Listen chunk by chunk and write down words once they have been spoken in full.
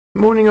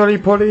Morning Ollie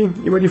Polly,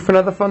 you ready for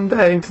another fun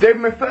day? Today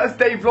was my first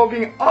day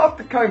vlogging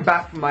after coming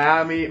back from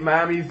Miami.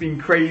 Miami's been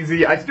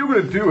crazy. I still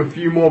gotta do a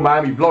few more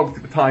Miami vlogs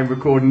at the time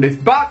recording this,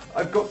 but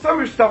I've got so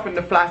much stuff in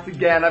the flat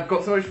again. I've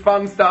got so much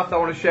fun stuff that I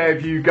want to share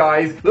with you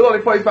guys. Little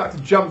Ollie Polly's about to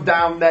jump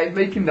down there. He's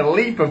making the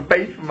leap of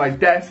faith from my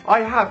desk. I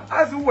have,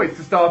 as always,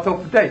 to start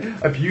off the day,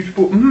 a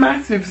beautiful,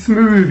 massive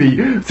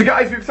smoothie. So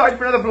guys, we're excited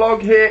for another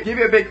vlog here. Give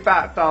it a big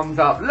fat thumbs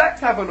up.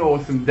 Let's have an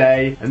awesome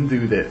day and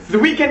do this. The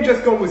weekend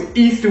just gone was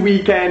Easter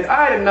weekend.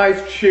 I had a nice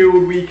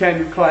chilled weekend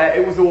with Claire.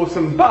 It was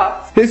awesome,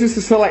 but here's just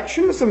a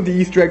selection of some of the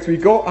Easter eggs we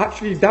got.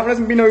 Actually, that one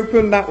hasn't been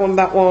opened, that one,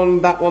 that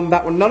one, that one,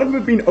 that one. None of them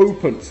have been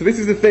opened. So this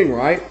is the thing,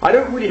 right? I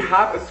don't really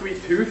have a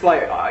sweet tooth.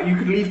 Like, you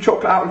could leave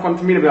chocolate out in front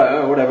of me and be like,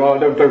 oh, whatever, I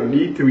don't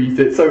need to eat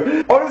it.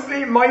 So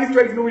honestly, my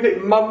Easter eggs normally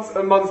take months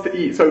and months to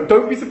eat. So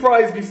don't be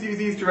surprised if you see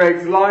these Easter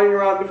eggs lying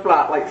around the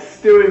flat, like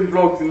still in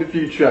vlogs in the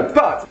future.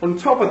 But on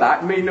top of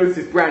that, you may notice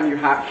this brand new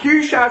hat.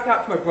 Huge shout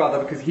out to my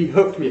brother because he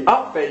hooked me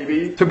up,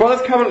 baby. So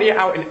brother's currently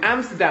out in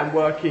Amsterdam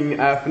working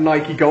for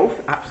Nike Golf,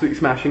 absolutely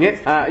smashing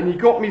it. And he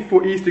got me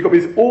for Easter, got me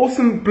this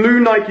awesome blue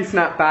Nike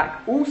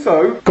snapback.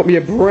 Also, got me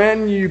a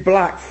brand new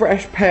black,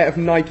 fresh pair of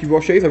Nike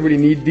Rochers. I really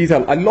need these.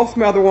 I lost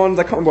my other ones.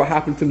 I can't remember what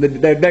happened to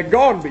them. They're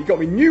gone, but he got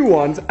me new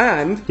ones.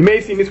 And you may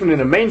have seen this one in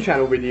a main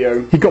channel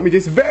video. He got me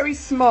this very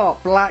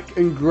smart black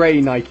and grey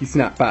Nike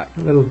snapback.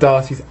 Little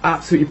Darcy's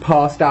absolutely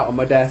passed out on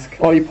my desk.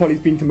 Ollie Polly's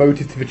been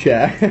demoted to the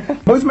chair.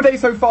 Most of my day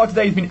so far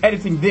today has been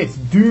editing this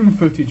Doom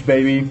footage,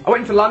 baby. I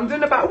went to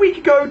London about a week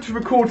ago to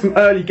record some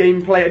early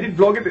gameplay. I did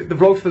vlog it, but the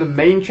vlog's for the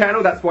main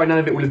channel. That's why none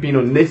of it would have been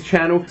on this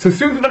channel. So as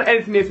soon as I'm done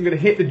editing this, I'm going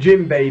to hit the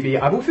gym, baby.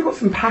 I've also got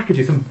some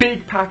packages, some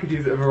big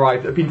packages that have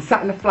arrived that have been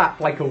sat in the flat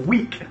for like a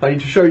week that I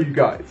need to show you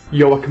guys.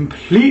 Yo, I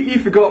completely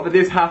forgot that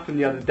this happened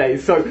the other day.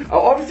 So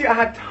obviously I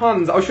had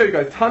tons, I'll show you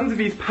guys, tons of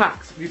these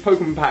packs, these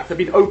Pokemon packs. I've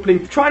been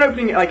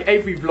opening it like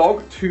every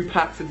vlog, 2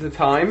 packs at a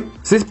time.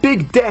 So this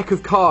big deck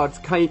of cards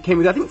came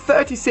with, I think,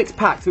 36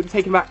 packs. So it's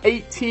taken about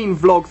 18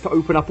 vlogs to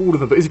open up all of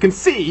them. But as you can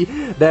see,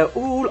 they're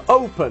all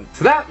open.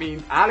 So that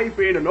means Ali's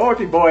being a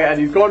naughty boy and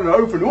he's gone and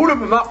opened all of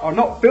them up. I'm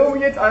not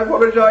filming it, I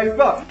apologise,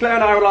 but Claire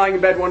and I were lying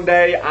in bed one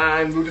day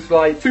and we were just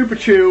like super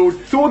chilled,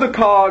 saw the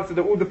cards and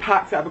all the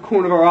packs out of the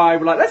corner of our eye.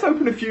 We're like, let's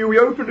open a few. We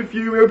opened a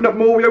few, we opened up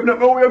more, we opened up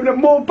more, we opened up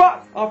more.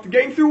 But after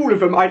getting through all of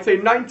them, I'd say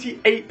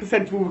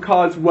 98% of all the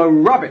cards were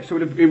rubbish. So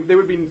they would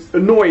have been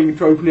annoying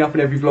to open it up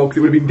in every vlog because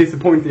it would have been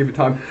disappointing every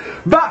time.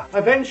 But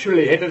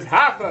eventually it has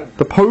happened.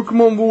 The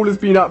Pokemon wall has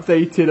been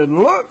updated and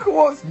look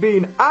what's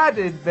been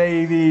added,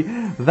 baby.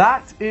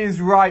 That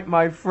is right,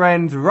 my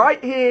friends.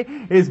 Right here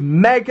is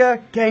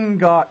Mega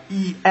Gengar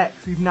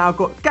EX. We've now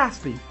got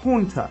Gastly,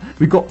 Haunter,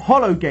 we've got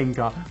Holo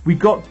Gengar, we've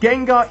got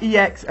Gengar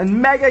EX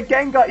and Mega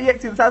Gengar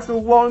EX. That's the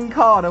one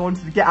card I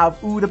wanted to get out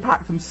of all the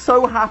packs. I'm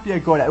so happy I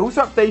got it. I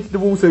also updated the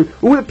wall, so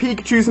all the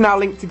Pikachus are now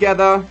linked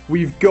together.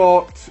 We've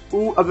got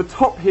all at the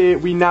top here,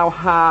 we now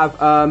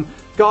have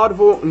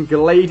Gardevoir and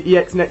Gallade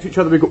EX next to each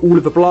other. We've got all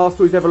of the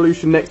Blastoise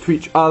evolution next to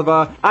each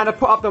other. And I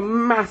put up the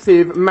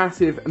massive,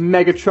 massive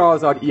Mega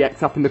Charizard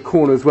EX up in the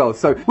corner as well.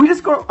 So we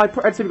just got,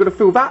 I'd say we've got to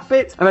fill that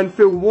bit and then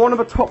fill one of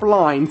the top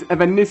lines and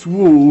then this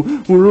wall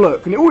will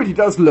look, and it already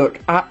does look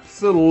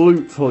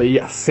absolutely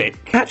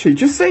sick. Actually,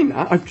 just saying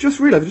that, I've just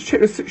realised, I just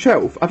checked the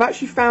shelf, I've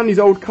actually found these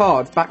old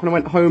cards back when I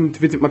went home to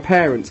visit my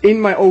parents in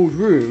my old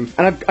room,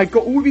 and I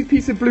got all these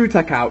pieces of Blue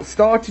Tack out,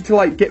 started to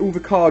like get all the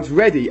cards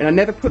ready, and I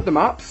never put them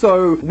up,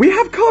 so we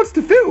have cards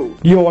to fill.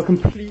 Yo, I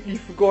completely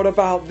forgot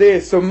about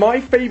this. So my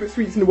favourite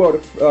sweets in the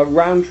world are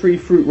Roundtree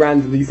Fruit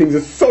Random. These things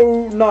are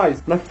so nice.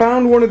 And I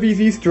found one of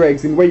these Easter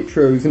eggs in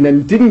Waitrose and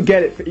then didn't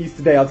get it for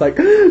Easter Day. I was like,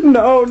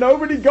 no,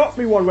 nobody got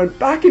me one. Went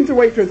back into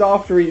Waitrose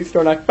after Easter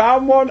and I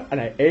found one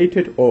and I ate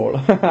it all.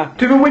 Do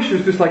you ever wish there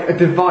was just like a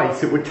device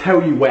that would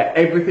tell you where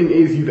everything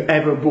is you've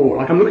ever bought?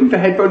 Like, I'm looking for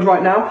headphones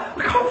right now.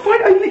 I can't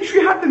find, I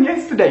literally had them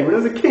yesterday when I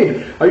was a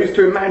kid. I used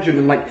to imagine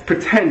and like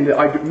pretend that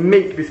I'd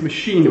make this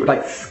machine that would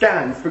like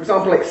scan. For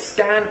example, like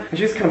scan, it's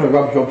just kind of a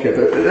rubbish object,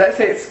 but let's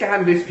say it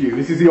scanned this view,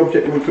 this is the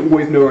object you want to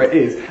always know where it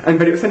is, and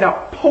then it would send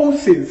out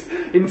pulses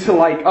into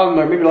like, I don't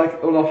know, maybe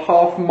like on a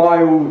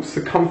half-mile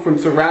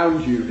circumference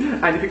around you,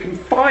 and if it can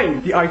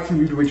find the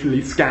item you'd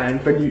originally scanned,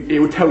 then it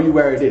will tell you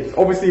where it is.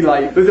 Obviously,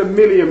 like, there's a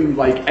million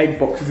like egg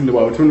boxes in the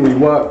world, so it doesn't really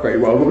work very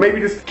well, but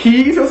maybe just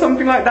keys or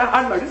something like that,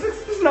 I don't know, this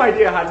is an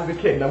idea I had as a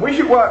kid. I wish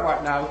it worked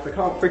right now, because I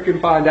can't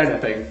freaking find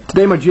anything.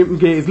 Today my gym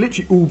gear is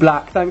literally all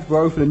black. Thanks,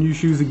 bro, for the new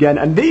shoes again.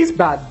 And these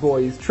bad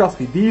boys, trust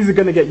me, these are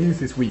going to get used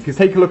this week, because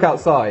take a look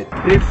outside.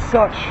 It's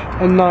such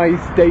a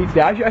nice day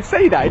today. Actually, I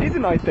say that, it is a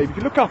nice day. If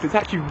you look up, it's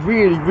actually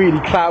really, really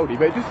cloudy,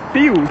 but it just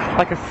feels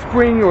like a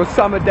spring or a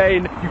summer day,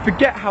 and you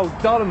forget how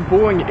dull and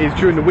boring it is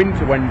during the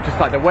winter when just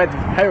like the weather's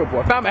terrible.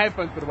 I found my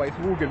headphones, by the way, so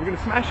we're all good. We're going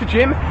to smash the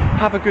gym,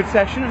 have a good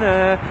session,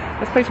 and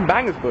let's play some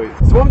bangers, boys.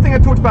 So one thing I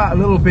talked about a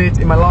little bit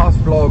in my last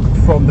vlog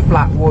vlog from the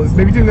flat was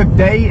maybe doing a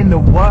day in the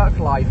work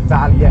life of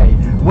Allier.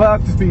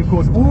 Work just being, of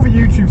course, all the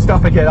YouTube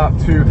stuff I get up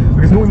to,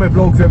 because normally my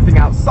vlogs are everything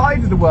outside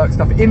of the work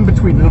stuff, in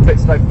between little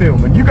bits that I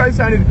film. And you guys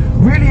sounded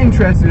really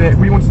interested in it,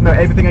 really wanted to know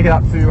everything I get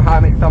up to, how I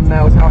make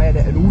thumbnails, how I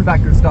edit, and all of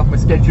that good stuff, my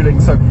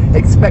scheduling, so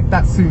expect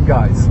that soon,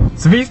 guys.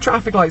 So these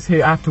traffic lights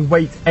here, I have to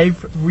wait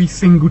every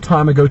single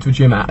time I go to a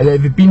gym at.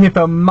 They've been here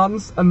for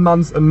months and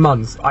months and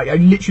months. I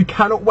literally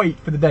cannot wait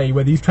for the day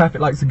where these traffic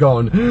lights are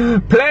gone.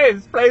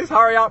 Please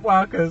hurry up,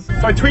 workers.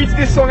 So I tweeted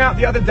this song out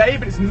the other day,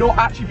 but it's not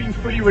actually been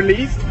fully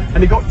released,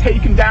 and it got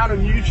taken down on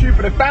YouTube,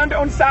 but I found it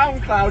on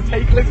SoundCloud.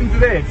 Take a listen to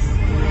this.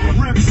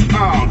 Rips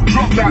out,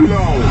 drop that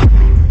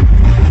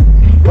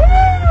Woo!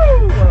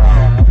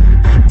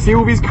 See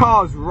all these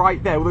cars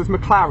right there, all those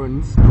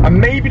McLarens? I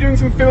may be doing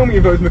some filming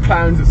of those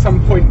McLarens at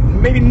some point,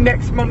 maybe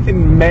next month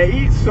in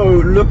May, so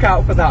look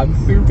out for that.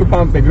 I'm super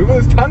pumped, baby.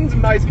 There's tons of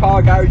nice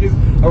car garages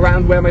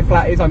around where my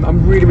flat is.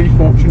 I'm really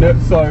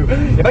fortunate, so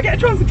if I get a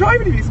chance to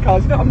drive any of these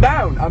cars, you know, I'm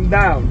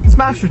down.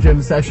 Smashed the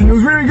gym session. It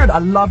was really good. I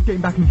love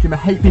getting back in the gym. I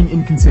hate being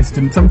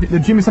inconsistent. The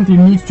gym is something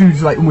you need to do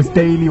just like almost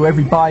daily or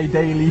every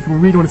bi-daily if you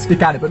really want to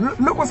stick at it, but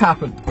look what's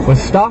happened. We're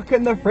stuck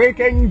in the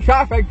freaking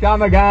traffic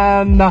jam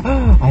again.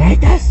 I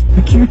hate this.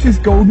 The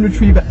cutest golden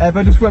retriever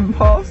ever just went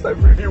past. I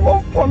really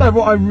want one.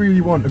 I really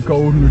want a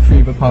golden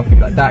retriever puppy.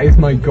 Like, that is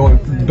my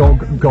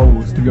dog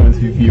goals, to be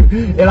honest with you.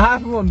 It'll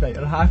happen one day.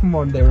 When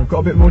I've got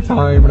a bit more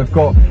time, when I've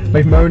got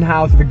my own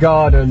house, the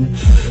garden.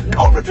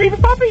 Golden retriever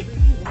puppy.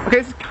 Okay,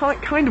 this is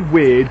kind of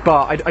weird,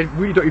 but I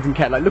really don't even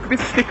care. Like, look at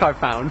this stick I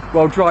found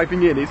while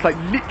driving in. It's like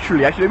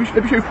literally, actually,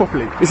 let me show you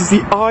properly. This is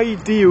the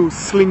ideal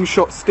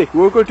slingshot stick.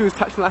 All we've got to do is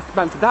attach an elastic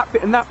band to that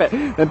bit and that bit,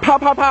 then pow,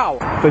 pow, pow.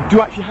 So I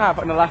do actually have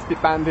an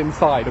elastic band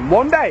inside, and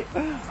one day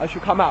I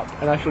shall come out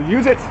and I shall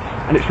use it,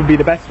 and it should be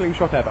the best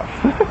slingshot ever.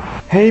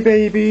 Hey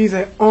babies,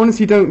 I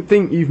honestly don't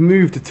think you've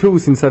moved at all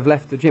since I've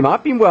left the gym.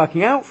 I've been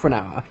working out for an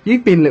hour.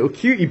 You've been little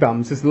cutie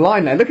bums just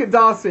lying there. Look at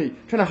Darcy,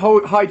 trying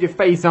to hide your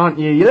face, aren't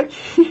you? You look,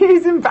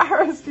 he's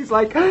embarrassed. He's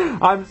like,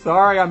 I'm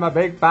sorry, I'm a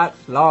big fat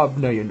slob.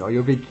 No, you're not,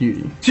 you're a big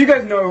cutie. So you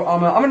guys know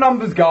I'm a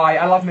numbers guy.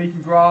 I love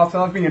making graphs. I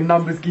love being a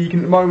numbers geek,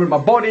 and at the moment my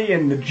body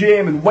and the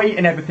gym and weight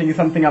and everything is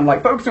something I'm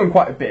like focusing on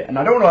quite a bit, and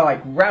I don't want to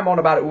like ram on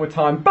about it all the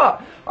time,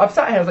 but I've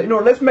sat here, I was like, you know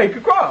what, let's make a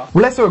graph.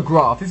 Well, let's do a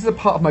graph. This is a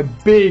part of my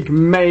big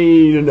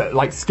main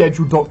like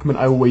schedule document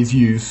I always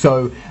use.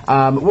 So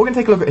we're going to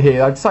take a look at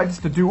here. I decided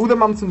to do all the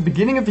months in the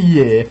beginning of the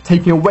year,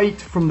 taking a weight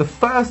from the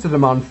first of the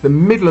month, the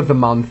middle of the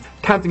month,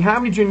 counting how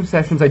many gym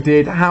sessions I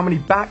did, how many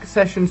back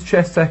sessions,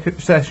 chest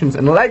sessions,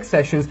 and leg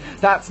sessions.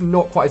 That's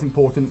not quite as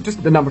important.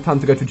 Just the number of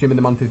times I go to a gym in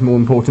the month is more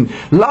important.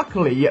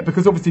 Luckily,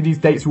 because obviously these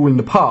dates are all in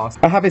the past,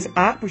 I have this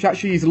app which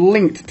actually is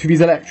linked to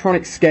these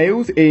electronic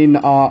scales in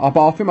our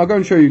bathroom. I'll go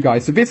and show you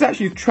guys. So this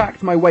actually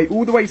tracked my weight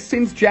all the way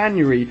since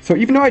January. So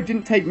even though I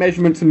didn't take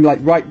measurements and like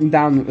write them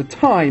down at the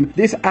time,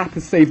 this app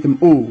has saved them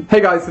all.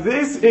 Hey guys, so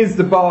this is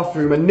the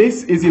bathroom, and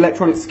this is the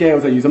electronic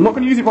scales I use. I'm not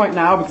going to use it right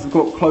now because I've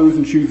got clothes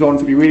and shoes on,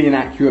 so it'll be really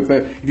inaccurate,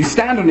 but if you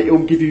stand on it, it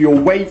will give you your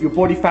weight, your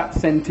body fat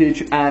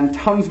percentage, and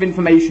tons of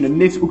information,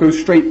 and this will go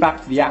straight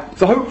back to the app.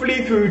 So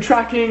hopefully through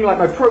tracking like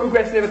my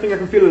progress and everything, I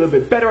can feel a little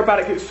bit better about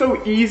it, because it's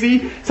so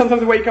easy.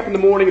 Sometimes I wake up in the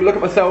morning and look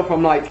at myself,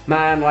 I'm like,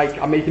 man, like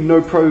I'm making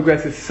no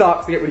progress, it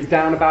sucks, I get really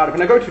down about it.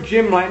 When I go to the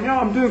gym, I'm like, no,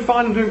 I'm doing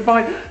fine.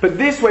 But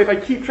this way, if I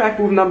keep track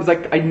of all the numbers,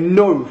 I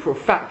know for a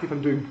fact if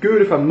I'm doing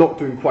good, if I'm not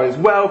doing quite as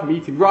well, if I'm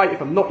eating right,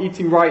 if I'm not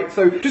eating right.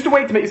 So just a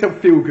way to make yourself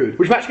feel good,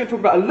 which I'm actually going to talk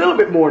about a little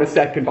bit more in a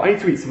second, but I need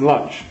to eat some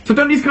lunch. So I've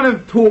done these kind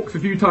of talks a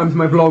few times in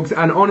my vlogs,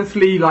 and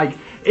honestly, like,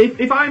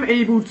 if I'm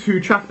able to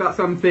chat about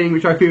something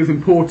which I feel is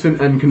important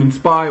and can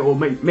inspire or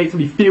make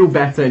somebody feel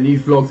better in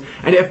these vlogs,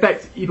 and it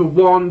affects either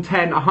 1,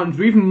 10,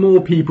 100, even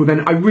more people,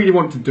 then I really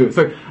want to do it.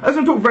 So I just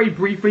want to talk very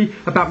briefly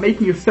about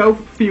making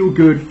yourself feel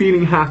good,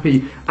 feeling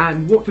happy,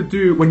 and what to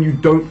do when you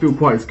don't feel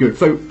quite as good.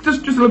 So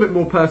just a little bit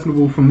more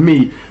personable from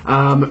me,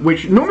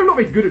 which normally I'm not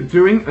very good at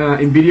doing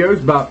in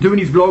videos, but doing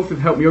these vlogs has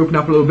helped me open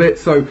up a little bit.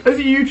 So as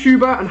a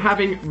YouTuber, and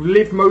having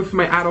lived most of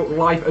my adult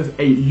life as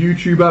a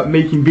YouTuber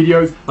making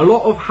videos, a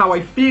lot of how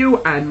I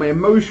feel and my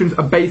emotions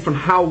are based on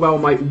how well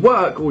my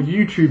work or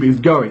YouTube is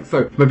going. So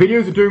if my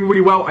videos are doing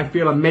really well, I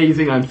feel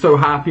amazing, I'm so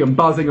happy, I'm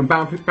buzzing, I'm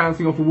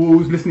bouncing off the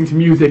walls, listening to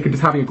music and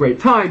just having a great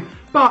time.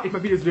 But if my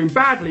videos are doing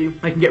badly,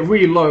 I can get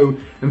really low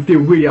and feel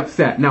really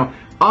upset. Now,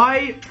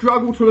 I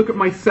struggle to look at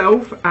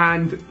myself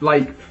and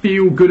like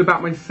feel good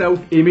about my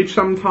self-image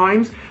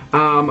sometimes,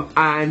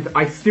 and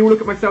I still look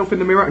at myself in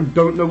the mirror and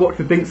don't know what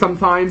to think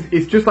sometimes.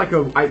 It's just like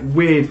a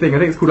weird thing. I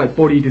think it's called like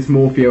body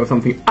dysmorphia or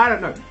something. I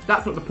don't know.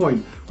 That's not the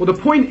point. Well,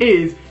 the point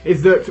is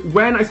that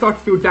when I started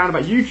to feel down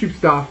about YouTube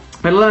stuff,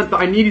 I learned that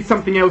I needed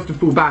something else to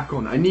fall back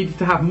on. I needed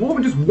to have more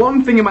than just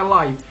one thing in my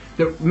life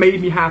that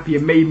made me happy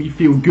and made me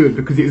feel good,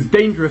 because it was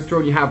dangerous to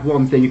only have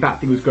one thing if that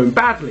thing was going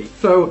badly.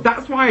 So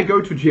that's why I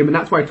go to a gym, and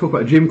that's why I talk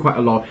about a gym quite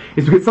a lot.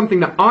 It's because it's something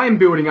that I'm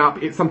building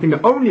up, it's something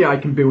that only I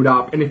can build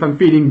up, and if I'm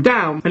feeling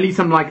down, at least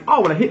I'm like,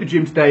 oh, well, I hit the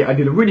gym today, I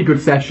did a really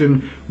good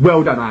session,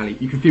 well done, Ali.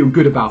 You can feel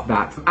good about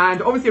that.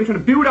 And obviously I'm trying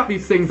to build up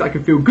these things that I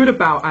can feel good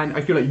about, and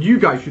I feel like you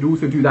guys should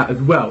also do that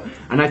as well.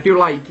 And I feel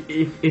like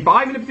if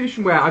I'm in a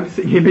position where I'm just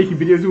sitting here making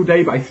videos all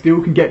day, but I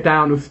still can get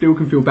down or still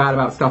can feel bad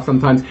about stuff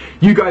sometimes,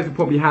 you guys will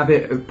probably have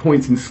it at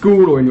points in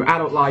school or in your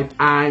adult life.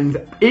 And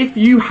if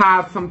you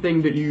have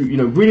something that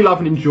you really love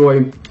and enjoy,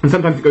 and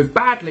sometimes it goes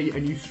badly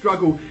and you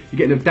struggle, you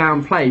get in a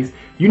down place,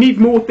 you need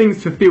more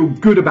things to feel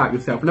good about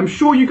yourself. And I'm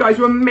sure you guys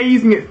are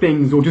amazing at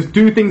things, or just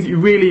do things that you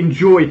really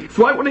enjoy.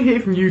 So what I want to hear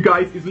from you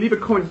guys is leave a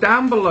comment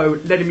down below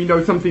letting me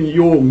know something that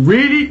you're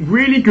really,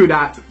 really good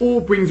at or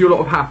brings you a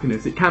lot of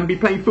happiness. It can be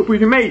playing football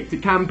with your mates,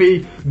 it can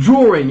be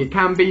drawing, it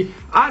can be,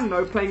 I don't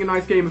know, playing a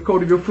nice game of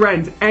COD with your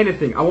friends,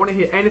 anything. I want to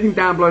hear anything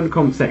down below in the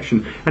comment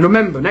section. And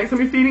remember, next time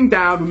you're feeling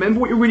down,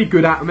 remember what you're really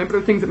good at, remember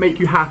the things that make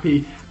you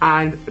happy,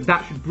 and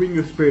that should bring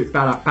your spirits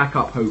back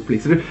up, hopefully.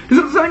 So this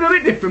is something a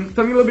little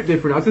bit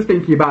different, I was just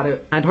thinking about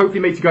it, and hopefully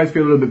makes you guys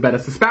feel a little bit better.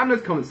 So spam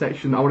those comment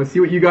section, I want to see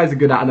what you guys are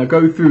good at, and I'll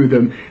go through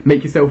them,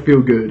 make yourself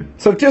feel good.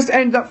 So I've just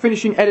ended up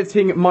finishing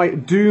editing my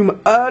Doom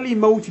early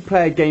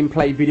multiplayer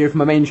gameplay video for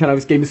my main channel.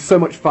 This game is so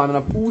much fun, and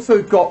I've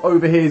also got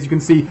over here, as you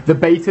can see, the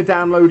beta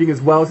downloading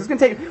as well. So it's going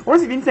to take,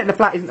 honestly, the internet in the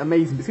flat isn't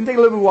amazing, but it's going to take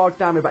a little bit while to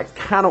download, but I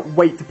cannot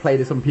wait to play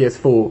this on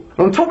PS4. And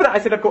on top of that, I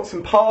said I've got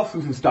some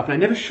parcels and stuff, and I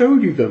never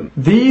showed you them.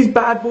 These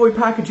bad boy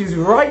packages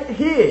right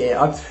here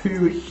are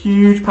two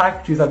huge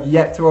packages I've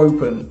yet to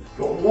open.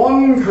 Got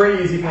one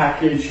crazy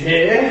package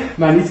here.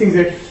 Man, these things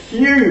are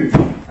huge.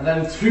 And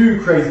then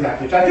two crazy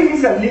packages. I think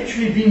these have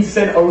literally been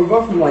sent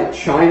over from like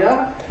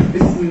China.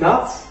 This is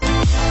nuts.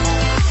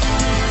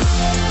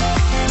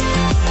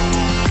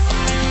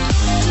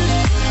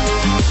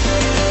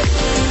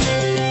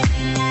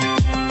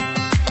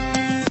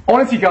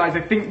 Honestly guys,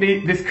 I think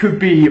this could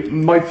be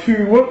some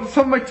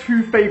of my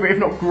two favourite, if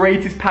not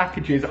greatest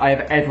packages I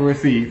have ever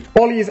received.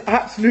 Ollie is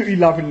absolutely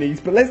loving these,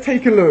 but let's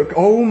take a look.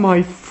 Oh my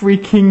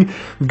freaking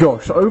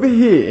gosh. So over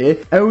here,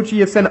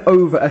 LG have sent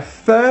over a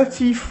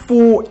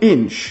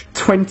 34-inch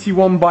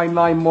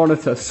 21:9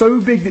 monitor.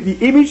 So big that the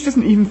image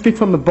doesn't even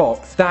fit on the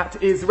box.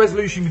 That is the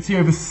resolution you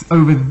can see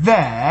over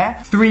there.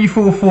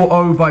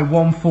 3440 by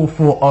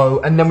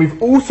 1440. And then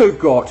we've also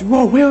got,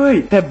 whoa,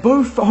 wait. They're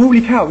both, holy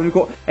cow, we've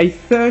got a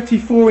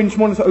 34-inch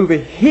monitor over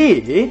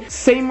here,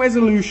 same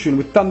resolution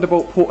with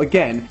Thunderbolt port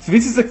again. So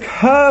this is a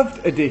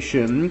curved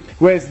edition,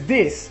 whereas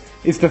this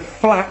is the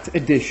flat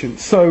edition.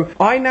 So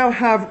I now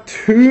have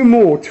two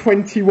more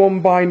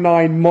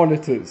 21:9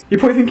 monitors. You're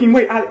probably thinking,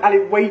 wait,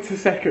 Ali, wait a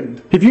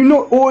second. Have you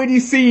not already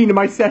seen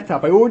my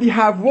setup? I already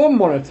have one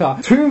monitor,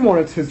 two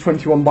monitors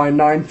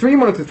 21:9, three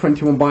monitors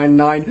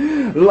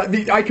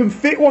 21:9. I can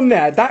fit one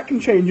there. That can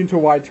change into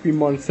a widescreen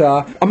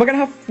monitor. Am I gonna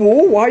have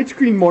four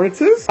widescreen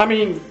monitors? I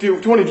mean, do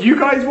one of you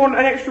guys want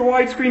an extra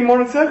widescreen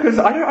monitor? Because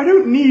I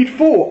don't need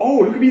four. Oh,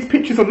 look at these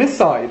pictures on this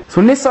side.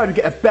 So on this side we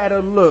get a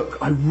better look.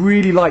 I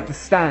really like the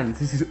stand.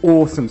 This is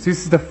awesome. So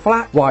this is the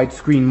flat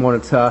widescreen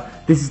monitor.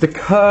 This is the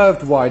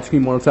curved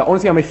widescreen monitor.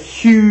 Honestly, I'm a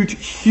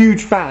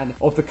huge fan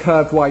of the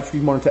curved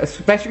widescreen monitor,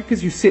 especially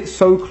because you sit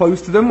so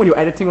close to them when you're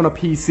editing on a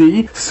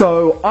PC.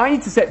 So I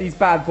need to set these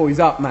bad boys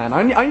up, man.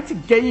 I need to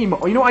game,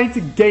 you know, I need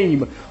to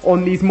game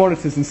on these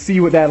monitors and see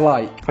what they're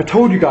like. I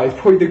told you guys,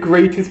 probably the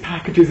greatest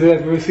packages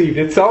I've ever received.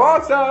 It's so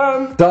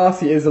awesome!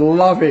 Darcy is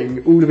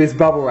loving all of this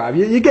bubble wrap.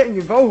 You're getting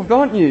involved,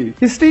 aren't you?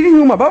 You're stealing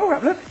all my bubble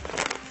wrap, look.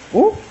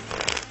 Oh,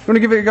 you want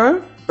to give it a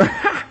go?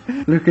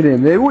 Look at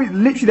him. They're always,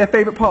 literally their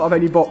favourite part of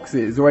any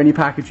boxes or any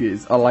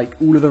packages are like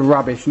all of the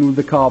rubbish and all of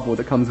the cardboard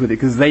that comes with it,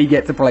 because they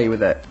get to play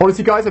with it.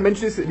 Honestly guys, I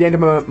mentioned this at the end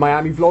of my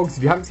Miami vlogs.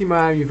 If you haven't seen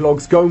my Miami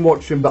vlogs, go and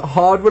watch them. But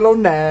Hardwell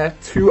on there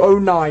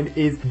 209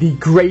 is the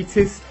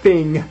greatest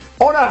thing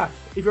on earth.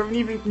 If you ever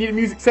need a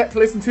music set to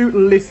listen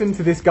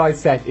to this guy's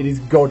set. It is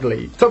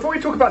godly. So I'll probably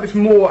talk about this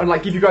more and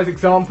like give you guys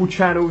example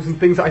channels and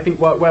things that I think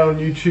work well on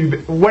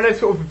YouTube when I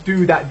sort of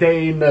do that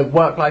day in the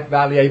work-life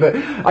valley. But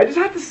I just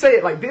have to say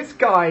it, like, this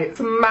guy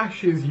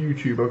smashes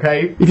YouTube,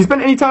 okay? If you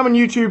spend any time on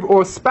YouTube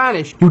or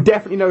Spanish, you'll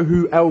definitely know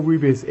who El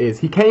Rubis is.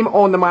 He came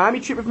on the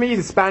Miami trip with me. He's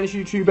a Spanish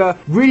YouTuber,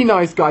 really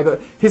nice guy,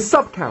 but his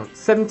sub count,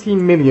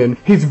 17 million.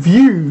 His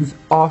views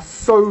are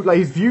so, like,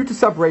 his view to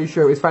sub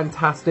ratio is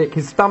fantastic.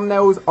 His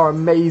thumbnails are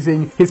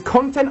amazing. His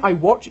content I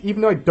watch,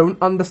 even though I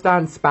don't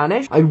understand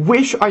Spanish. I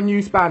wish I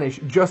knew Spanish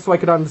just so I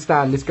could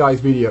understand this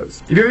guy's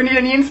videos. If you ever need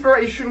any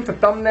inspiration for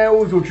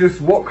thumbnails or just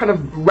what kind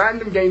of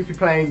random games you're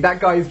playing,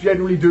 that guy is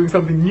generally doing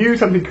something new,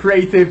 something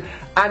creative,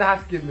 and I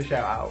have to give them a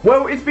shout out.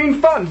 Well, it's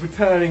been fun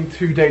returning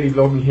to daily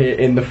vlogging here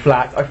in the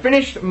flat. I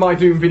finished my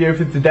Doom video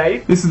for today.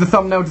 This is the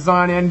thumbnail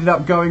design I ended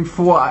up going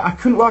for. I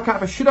couldn't work out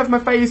if I should have my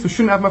face or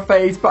shouldn't have my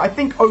face, but I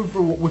think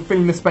overall we're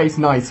filling the space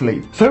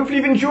nicely. So hopefully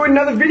you've enjoyed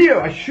another video.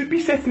 I should be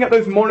setting up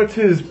those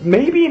monitors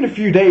maybe in a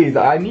few days.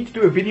 I need to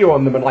do a video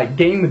on them and like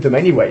game with them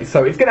anyway,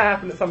 so it's gonna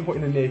happen at some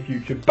point in the near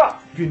future.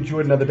 But if you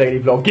enjoyed another daily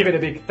vlog, give it a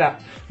big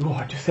tap. Oh,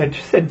 I just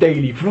said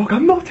daily vlog.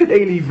 I'm not a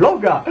daily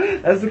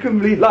vlogger. That's a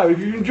complete lie. If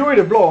you enjoyed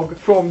a vlog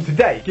from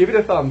today, give it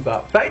a thumbs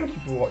up. Thank you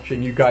for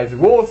watching. You guys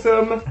are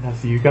awesome, and I'll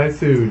see you guys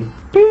soon.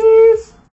 Peace.